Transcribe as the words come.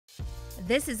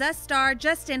This Is Us star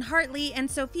Justin Hartley and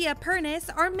Sofia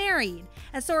Pernas are married.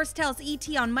 A source tells ET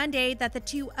on Monday that the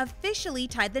two officially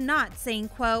tied the knot, saying,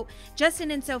 quote,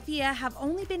 "Justin and Sofia have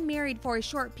only been married for a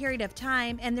short period of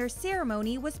time and their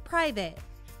ceremony was private."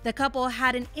 The couple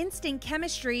had an instant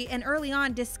chemistry and early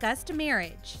on discussed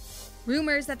marriage.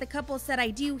 Rumors that the couple said "I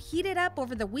do" heated up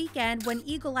over the weekend when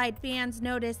eagle-eyed fans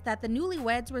noticed that the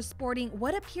newlyweds were sporting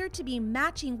what appeared to be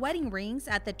matching wedding rings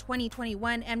at the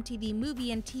 2021 MTV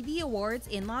Movie and TV Awards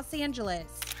in Los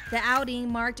Angeles. The outing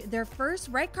marked their first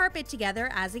red carpet together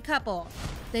as a couple.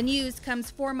 The news comes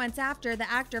 4 months after the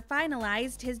actor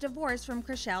finalized his divorce from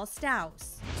Chrishell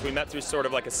Stause. We met through sort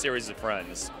of like a series of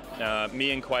friends.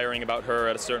 Me inquiring about her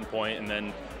at a certain point, and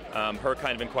then her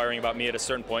kind of inquiring about me at a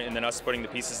certain point, and then us putting the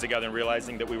pieces together and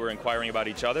realizing that we were inquiring about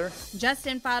each other.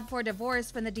 Justin filed for divorce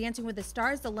from the Dancing with the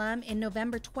Stars alum in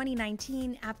November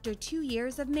 2019 after 2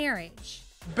 years of marriage.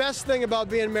 Best thing about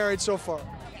being married so far?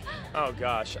 Oh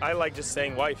gosh, I like just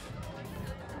saying wife.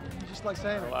 You just like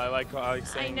saying it? I like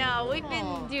saying. I know, we've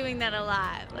been doing that a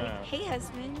lot. Like, Yeah. Hey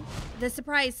husband. The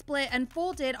surprise split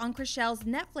unfolded on Chrishell's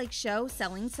Netflix show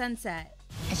Selling Sunset.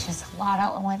 It's just a lot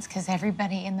all at once because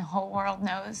everybody in the whole world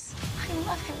knows. I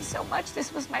love him so much.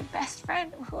 This was my best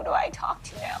friend. Who do I talk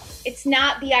to now? It's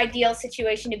not the ideal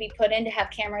situation to be put in, to have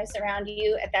cameras around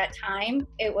you at that time.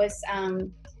 It was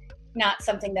not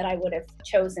something that I would have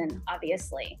chosen,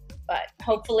 obviously. But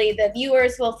hopefully the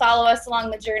viewers will follow us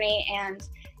along the journey and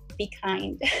be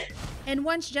kind. And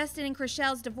once Justin and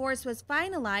Chrishell's divorce was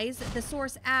finalized, the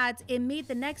source adds it made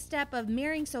the next step of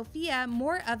marrying Sofia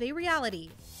more of a reality.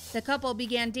 The couple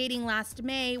began dating last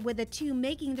May, with the two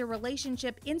making their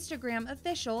relationship Instagram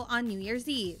official on New Year's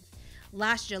Eve.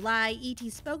 Last July, ET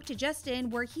spoke to Justin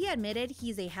where he admitted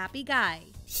he's a happy guy.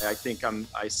 I think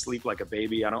I sleep like a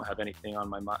baby. I don't have anything on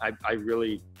my mind. I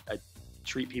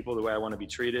treat people the way I want to be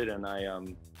treated, and I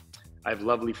have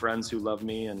lovely friends who love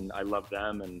me, and I love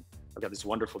them, and I've got this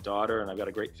wonderful daughter, and I've got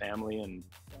a great family, and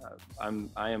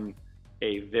I am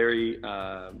a very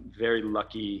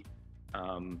lucky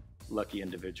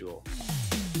individual.